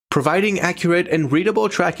Providing accurate and readable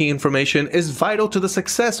tracking information is vital to the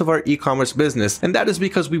success of our e-commerce business, and that is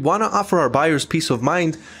because we want to offer our buyers peace of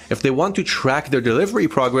mind if they want to track their delivery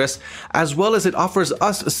progress, as well as it offers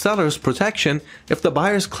us sellers protection. If the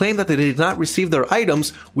buyers claim that they did not receive their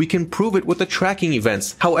items, we can prove it with the tracking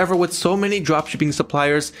events. However, with so many dropshipping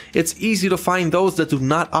suppliers, it's easy to find those that do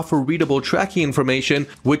not offer readable tracking information,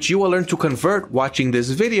 which you will learn to convert watching this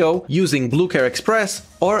video using Bluecare Express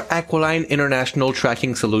or Aqualine International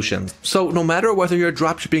Tracking Solutions. So no matter whether you're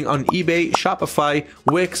dropshipping on eBay, Shopify,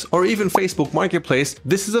 Wix, or even Facebook Marketplace,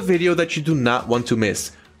 this is a video that you do not want to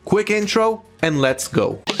miss. Quick intro, and let's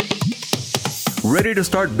go. Ready to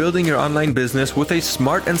start building your online business with a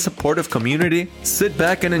smart and supportive community? Sit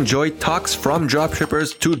back and enjoy talks from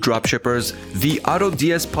dropshippers to dropshippers, the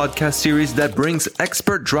AutoDS podcast series that brings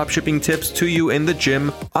expert dropshipping tips to you in the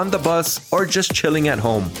gym, on the bus, or just chilling at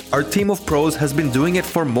home. Our team of pros has been doing it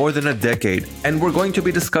for more than a decade, and we're going to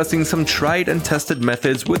be discussing some tried and tested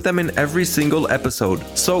methods with them in every single episode.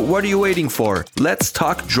 So what are you waiting for? Let's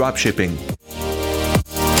talk dropshipping.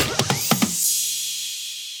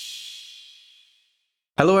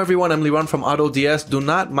 Hello everyone, I'm Liran from AutoDS. Do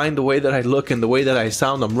not mind the way that I look and the way that I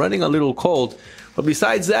sound. I'm running a little cold. But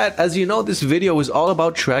besides that, as you know, this video is all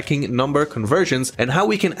about tracking number conversions and how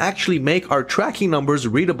we can actually make our tracking numbers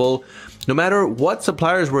readable no matter what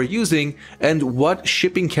suppliers we're using and what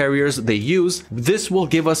shipping carriers they use. This will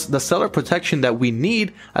give us the seller protection that we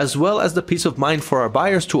need, as well as the peace of mind for our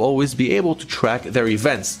buyers to always be able to track their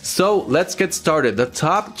events. So let's get started. The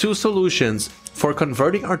top two solutions for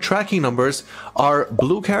converting our tracking numbers are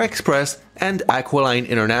Bluecare Express and Aqualine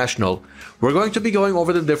International. We're going to be going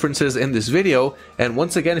over the differences in this video, and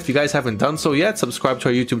once again, if you guys haven't done so yet, subscribe to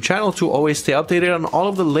our YouTube channel to always stay updated on all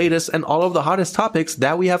of the latest and all of the hottest topics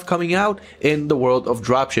that we have coming out in the world of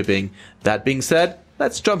dropshipping. That being said,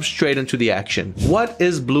 let's jump straight into the action. What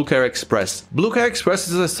is Bluecare Express? Bluecare Express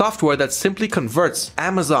is a software that simply converts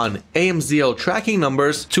Amazon AMZL tracking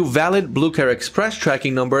numbers to valid Bluecare Express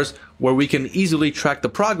tracking numbers, where we can easily track the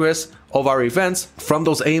progress of our events from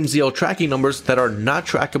those AMZL tracking numbers that are not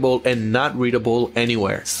trackable and not readable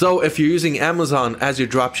anywhere. So if you're using Amazon as your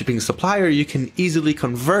dropshipping supplier, you can easily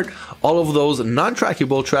convert all of those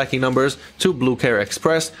non-trackable tracking numbers to Bluecare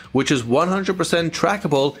Express, which is 100%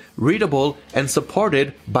 trackable, readable, and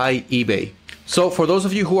supported by eBay. So for those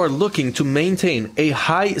of you who are looking to maintain a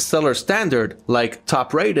high seller standard, like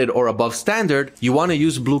top rated or above standard, you want to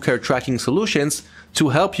use Bluecare Tracking Solutions to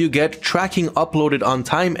help you get tracking uploaded on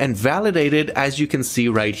time and validated, as you can see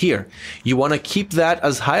right here. You want to keep that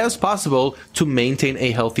as high as possible to maintain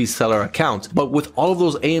a healthy seller account. But with all of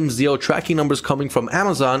those AMZL tracking numbers coming from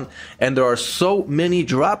Amazon, and there are so many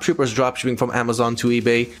dropshippers dropshipping from Amazon to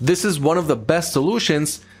eBay, this is one of the best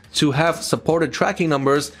solutions to have supported tracking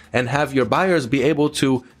numbers and have your buyers be able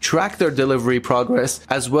to track their delivery progress,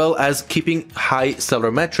 as well as keeping high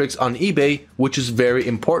seller metrics on eBay, which is very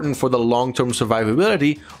important for the long-term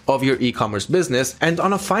survivability of your e-commerce business. And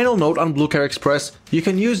on a final note on Bluecare Express, you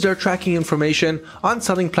can use their tracking information on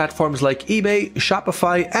selling platforms like eBay,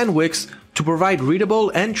 Shopify, and Wix to provide readable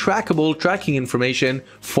and trackable tracking information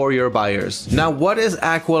for your buyers. Now, what is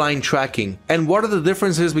Aqualine tracking, and what are the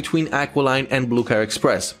differences between Aqualine and Bluecare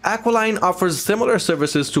Express? Aqualine offers similar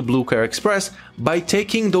services to Bluecare Express by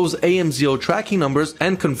taking those AMZL tracking numbers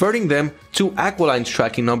and converting them to Aqualine's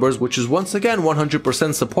tracking numbers, which is once again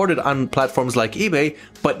 100% supported on platforms like eBay,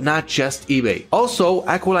 but not just eBay. Also,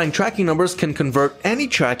 Aqualine tracking numbers can convert any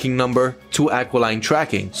tracking number to Aqualine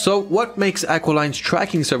tracking. So what makes Aqualine's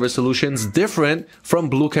tracking service solutions different from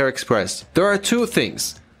Bluecare Express? There are two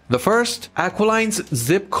things. The first, Aqualine's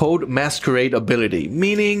zip code masquerade ability,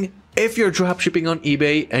 meaning if you're dropshipping on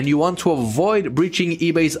eBay and you want to avoid breaching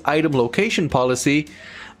eBay's item location policy,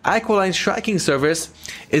 Aqualine's tracking service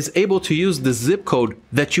is able to use the zip code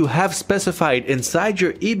that you have specified inside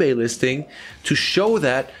your eBay listing to show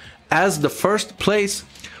that as the first place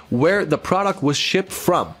where the product was shipped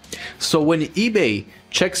from. So when eBay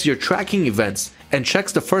checks your tracking events and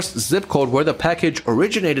checks the first zip code where the package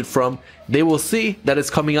originated from, they will see that it's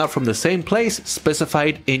coming out from the same place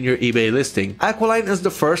specified in your eBay listing. Aqualine is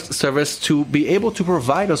the first service to be able to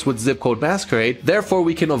provide us with zip code masquerade. Therefore,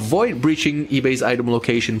 we can avoid breaching eBay's item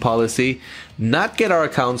location policy, not get our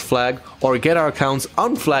accounts flagged, or get our accounts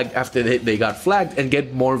unflagged after they got flagged, and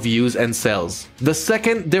get more views and sales. The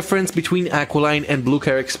second difference between Aqualine and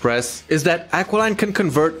Bluecare Express is that Aqualine can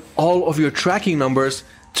convert all of your tracking numbers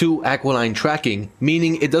to Aqualign tracking,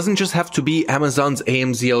 meaning it doesn't just have to be Amazon's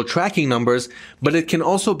AMZL tracking numbers, but it can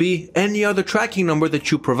also be any other tracking number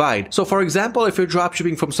that you provide. So for example, if you're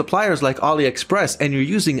dropshipping from suppliers like AliExpress and you're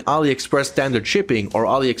using AliExpress standard shipping or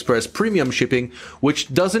AliExpress premium shipping,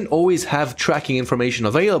 which doesn't always have tracking information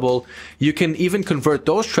available, you can even convert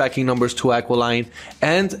those tracking numbers to Aqualign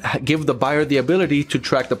and give the buyer the ability to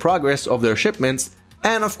track the progress of their shipments,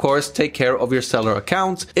 and of course take care of your seller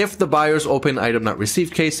account. If the buyers open item not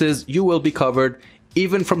received cases, you will be covered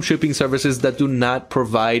even from shipping services that do not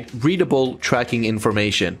provide readable tracking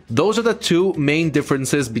information. Those are the two main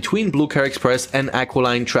differences between Bluecare Express and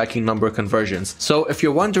Aqualign tracking number conversions. So if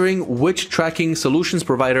you're wondering which tracking solutions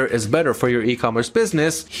provider is better for your e-commerce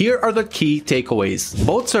business, here are the key takeaways.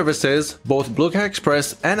 Both services, both Bluecare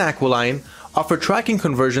Express and Aqualign, offer tracking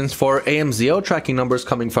conversions for AMZL tracking numbers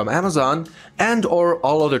coming from Amazon and or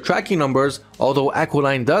all other tracking numbers, although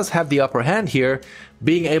Aqualign does have the upper hand here,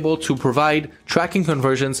 being able to provide tracking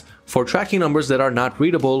conversions for tracking numbers that are not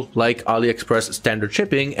readable, like AliExpress standard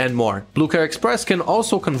shipping and more. Bluecare Express can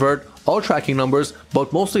also convert all tracking numbers,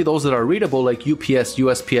 but mostly those that are readable like UPS,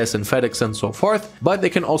 USPS, and FedEx and so forth, but they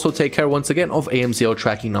can also take care once again of AMZL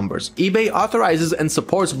tracking numbers. eBay authorizes and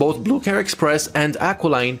supports both Bluecare Express and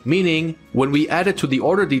Aqualign, meaning when we add it to the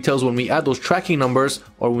order details, when we add those tracking numbers,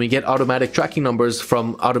 or when we get automatic tracking numbers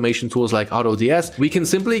from automation tools like AutoDS, we can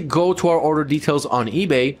simply go to our order details on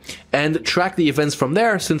eBay and track the events from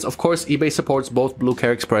there, since of course eBay supports both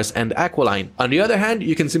Bluecare Express and Aqualign. On the other hand,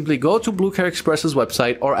 you can simply go to Bluecare Express's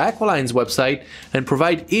website or Aqualign's website and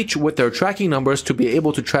provide each with their tracking numbers to be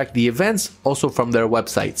able to track the events also from their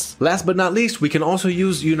websites. Last but not least, we can also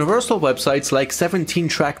use universal websites like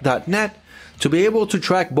 17track.net to be able to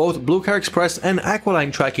track both Bluecare Express and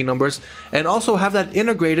Aqualign tracking numbers, and also have that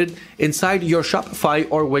integrated inside your Shopify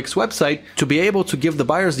or Wix website to be able to give the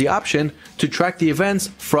buyers the option to track the events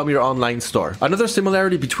from your online store. Another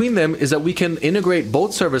similarity between them is that we can integrate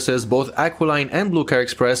both services, both Aqualign and Bluecare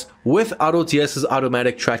Express, with AutoDS's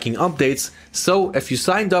automatic tracking updates. So if you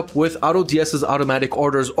signed up with AutoDS's automatic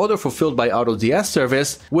orders order fulfilled by AutoDS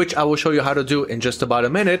service, which I will show you how to do in just about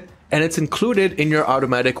a minute, and it's included in your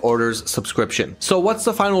automatic orders subscription. So what's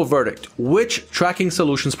the final verdict? Which tracking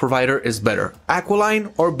solutions provider is better,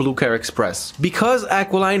 Aqualign or Bluecare Express? Because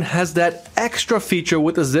Aqualign has that extra feature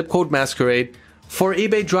with the zip code masquerade, for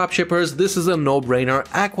eBay dropshippers, this is a no-brainer.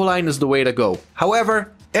 Aqualign is the way to go.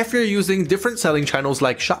 However, if you're using different selling channels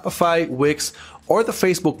like Shopify, Wix, or the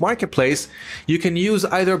Facebook Marketplace, you can use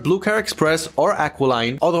either Bluecare Express or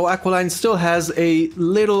Aqualign, although Aqualign still has a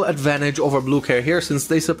little advantage over Bluecare here since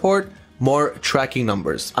they support more tracking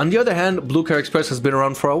numbers. On the other hand, Bluecare Express has been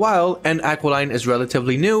around for a while and Aqualign is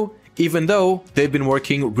relatively new, even though they've been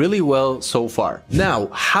working really well so far. Now,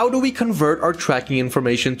 how do we convert our tracking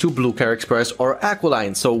information to Bluecare Express or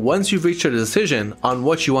Aqualign? So once you've reached a decision on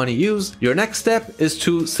what you want to use, your next step is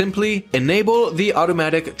to simply enable the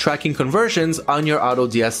automatic tracking conversions on your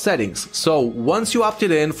AutoDS settings. So once you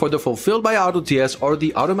opted in for the Fulfilled by AutoDS or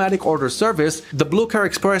the automatic order service, the Bluecare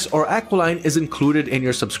Express or Aqualign is included in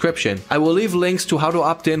your subscription. I will leave links to how to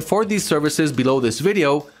opt in for these services below this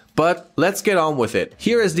video, but let's get on with it.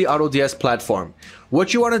 Here is the AutoDS platform.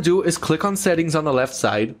 What you want to do is click on settings on the left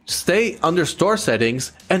side, stay under store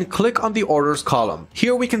settings, and click on the orders column.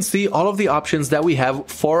 Here we can see all of the options that we have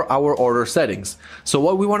for our order settings. So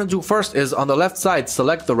what we want to do first is on the left side,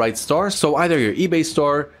 select the right store. So either your eBay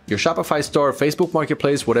store, your Shopify store, Facebook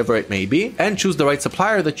Marketplace, whatever it may be, and choose the right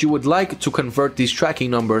supplier that you would like to convert these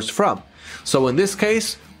tracking numbers from. So in this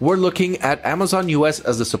case, we're looking at Amazon US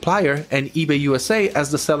as the supplier and eBay USA as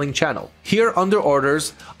the selling channel. Here under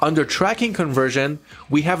orders, under tracking conversion,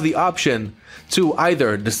 we have the option to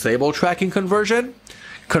either disable tracking conversion,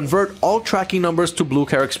 convert all tracking numbers to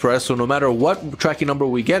Bluecare Express. So no matter what tracking number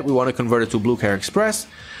we get, we want to convert it to Bluecare Express.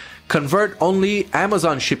 Convert only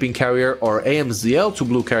Amazon shipping carrier or AMZL to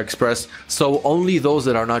Bluecare Express, so only those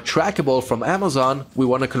that are not trackable from Amazon, we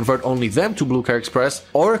want to convert only them to Bluecare Express,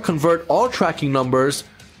 or convert all tracking numbers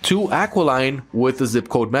to Aqualign with the zip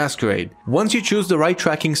code masquerade. Once you choose the right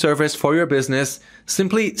tracking service for your business,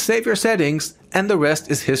 simply save your settings and the rest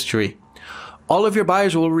is history. All of your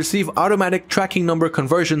buyers will receive automatic tracking number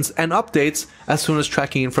conversions and updates as soon as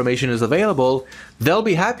tracking information is available. They'll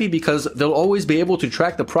be happy because they'll always be able to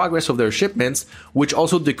track the progress of their shipments, which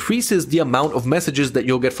also decreases the amount of messages that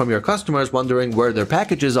you'll get from your customers wondering where their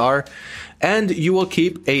packages are, and you will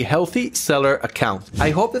keep a healthy seller account.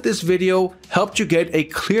 I hope that this video helped you get a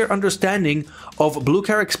clear understanding of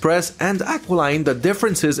Bluecare Express and Aqualign, the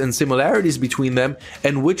differences and similarities between them,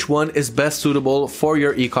 and which one is best suitable for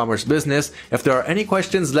your e-commerce business. If If there are any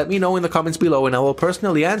questions, let me know in the comments below and I will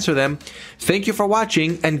personally answer them. Thank you for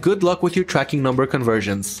watching and good luck with your tracking number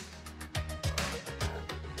conversions.